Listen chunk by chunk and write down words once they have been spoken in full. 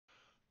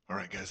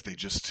Alright, guys, they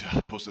just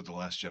posted the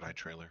Last Jedi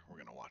trailer. We're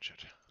gonna watch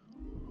it.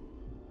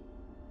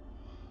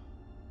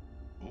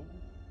 Ooh.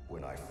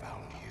 When I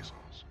found you, That's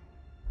awesome.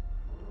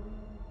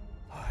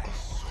 I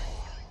saw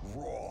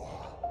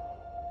raw,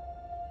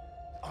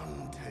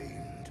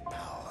 untamed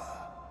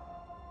power.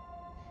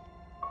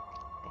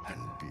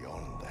 And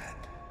beyond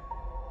that,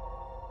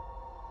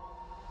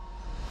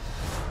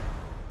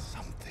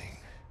 something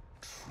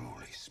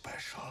truly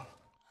special.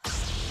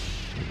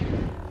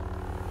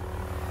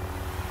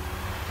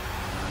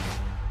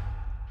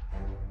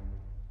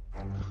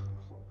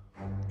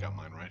 Got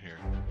mine right here.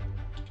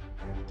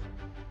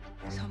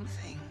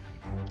 Something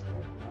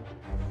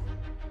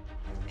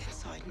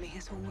inside me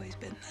has always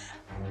been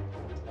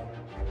there.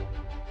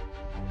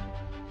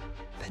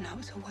 But now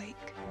it's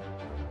awake.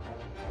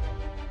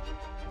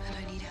 And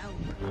I need help.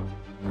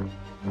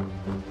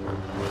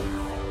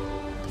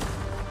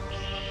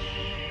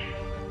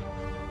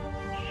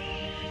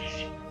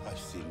 I've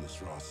seen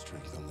this raw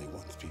strength only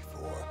once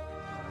before.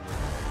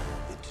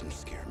 It didn't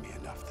scare me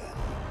enough then.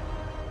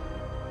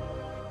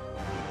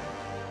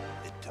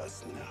 It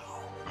does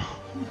now.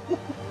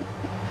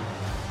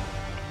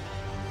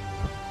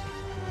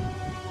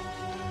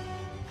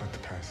 Let the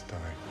past die.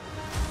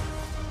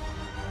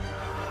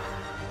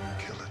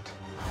 Kill it,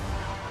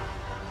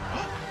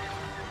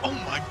 Oh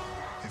my!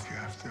 if you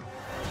have to.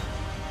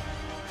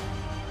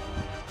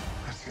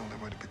 That's the only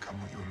way to become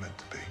what you were meant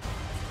to be.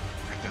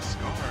 Like that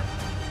scar.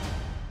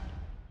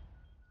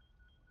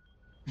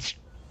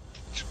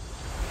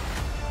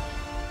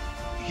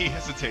 He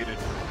hesitated.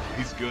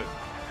 He's good.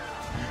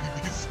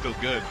 He's still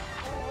good.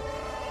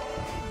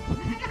 We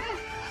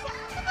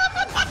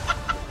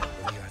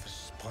are the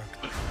spark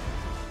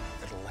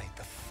that'll light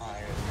the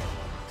fire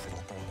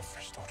that'll burn the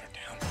First Order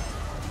down.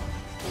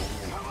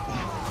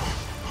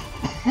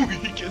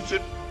 He gets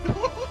it.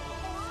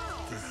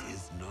 This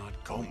is not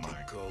going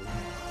to go the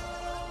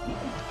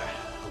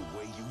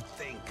way you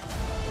think.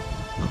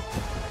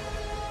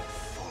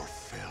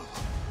 Fulfill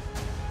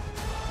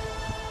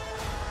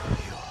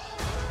your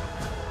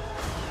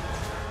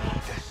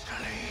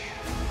destiny.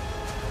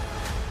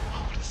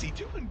 What is he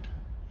doing?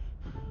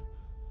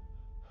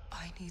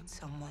 I need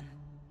someone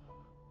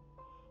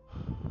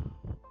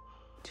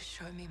to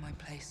show me my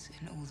place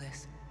in all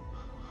this.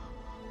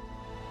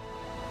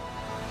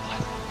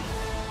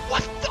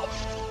 What the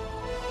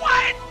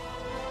what?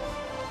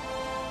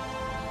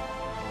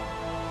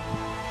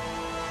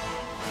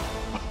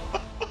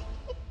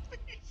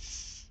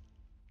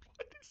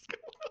 What is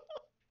going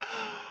on?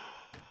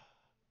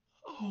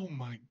 Oh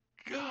my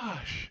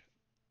gosh.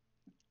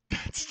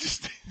 That's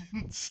just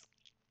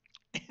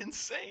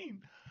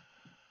insane.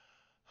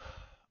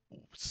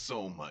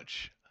 So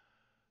much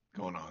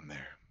going on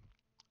there.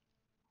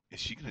 Is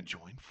she gonna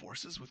join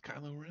forces with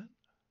Kylo Ren?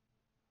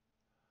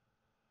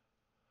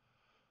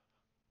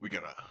 We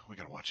gotta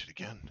watch it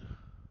again.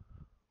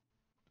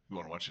 You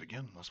wanna watch it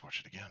again? Let's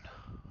watch it again.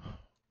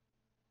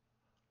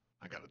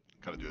 I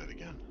gotta do that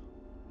again.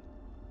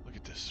 Look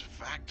at this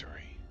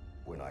factory.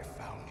 When I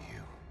found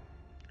you,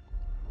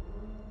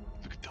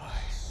 Look at I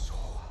those.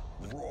 saw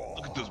raw,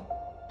 Look at those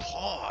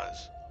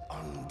paws.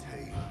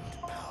 untamed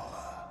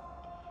power.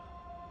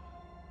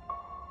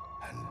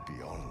 And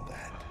beyond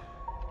that,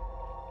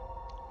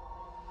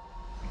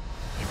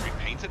 He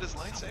repainted his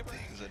lightsaber?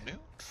 Is it new?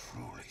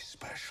 truly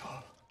special.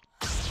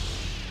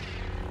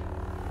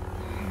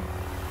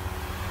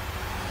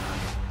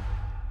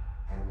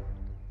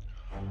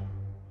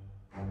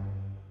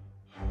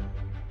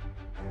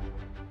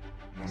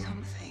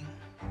 Something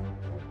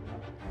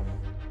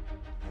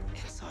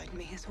inside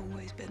me has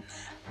always been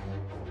there.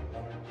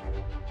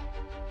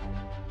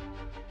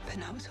 But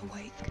now it's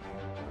awake.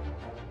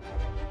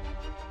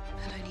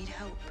 And I need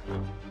help.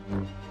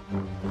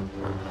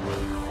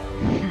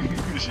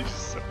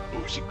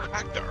 She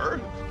cracked the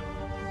earth.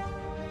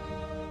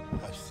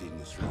 I've seen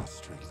this raw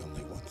strength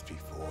only once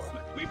before.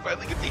 We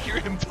finally get to hear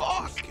him Didn't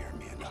talk. scare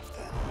me enough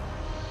then.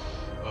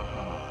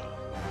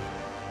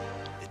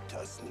 It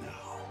does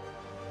now.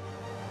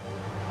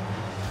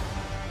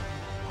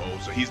 Oh,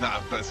 so he's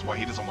not. That's why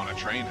he doesn't want to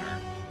train her.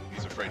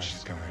 He's afraid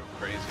she's gonna go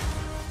crazy.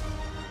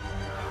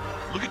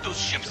 Look at those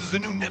ships. Is the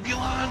new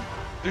Nebulon?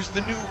 There's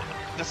the new.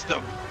 That's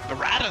the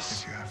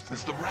Raddus. If you have to.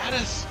 That's the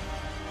Raddus.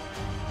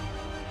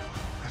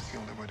 That's the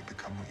only way to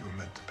become what you were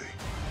meant to be.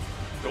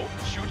 Don't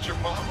shoot your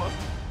mama.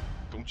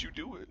 Don't you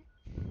do it.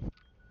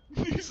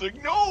 He's like,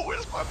 no,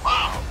 where's my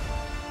mom?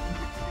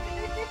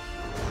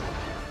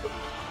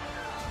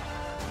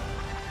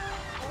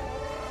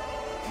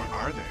 Where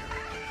are they?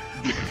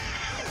 We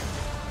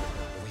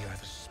are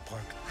the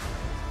spark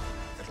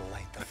that'll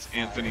light the That's fire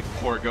Anthony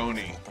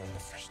Porgoni. that'll burn the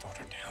First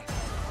Order down.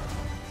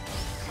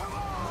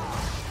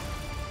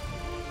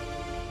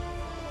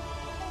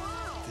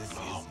 This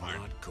Oh is my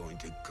not going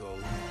to go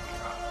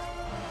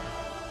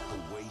the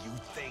way you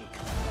think.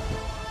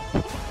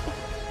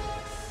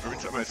 Every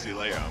time I see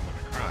Leia, I'm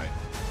gonna cry.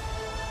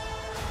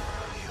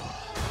 Your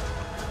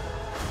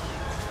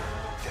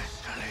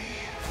destiny.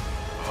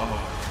 Oh.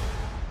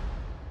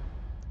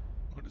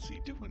 What is he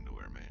doing to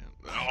her, man?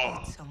 I Oh,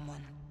 need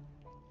someone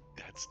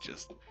that's It's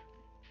just...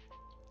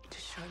 To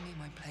show me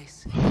my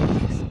place in all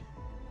this.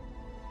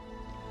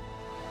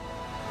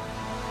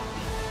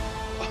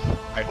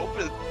 I hope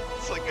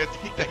it's like I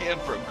take the hand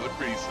for a good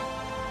reason.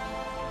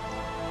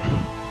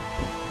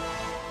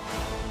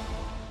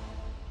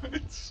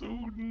 It's so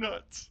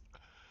nuts.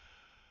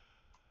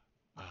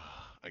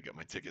 I got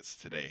my tickets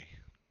today.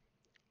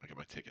 I got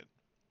my ticket.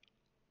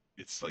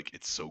 It's like,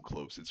 it's so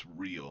close. It's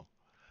real.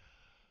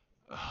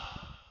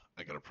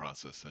 I gotta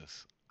process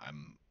this.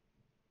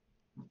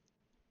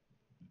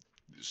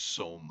 There's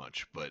so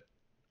much, but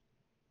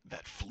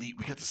that fleet,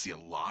 we got to see a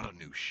lot of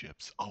new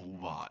ships. A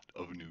lot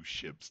of new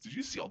ships. Did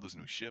you see all those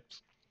new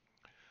ships?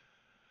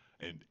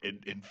 And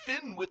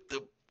Finn with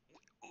the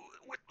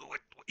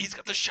he's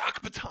got the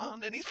shock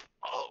baton, and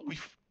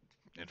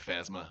and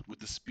Phasma with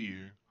the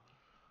spear.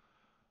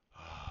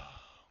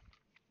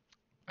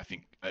 I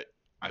think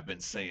I've been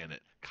saying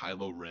it.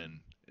 Kylo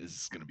Ren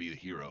is gonna be the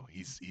hero.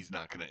 He's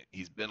not gonna.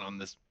 He's been on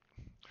this.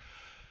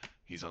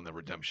 He's on the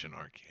redemption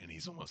arc, and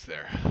he's almost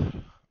there.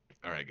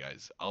 All right,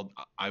 guys.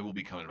 I will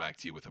be coming back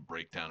to you with a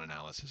breakdown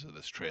analysis of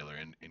this trailer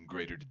in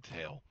greater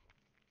detail.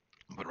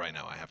 But right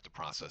now, I have to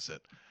process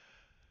it.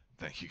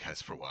 Thank you guys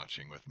for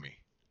watching with me,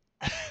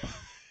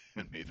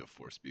 and may the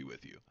force be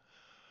with you.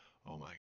 Oh my.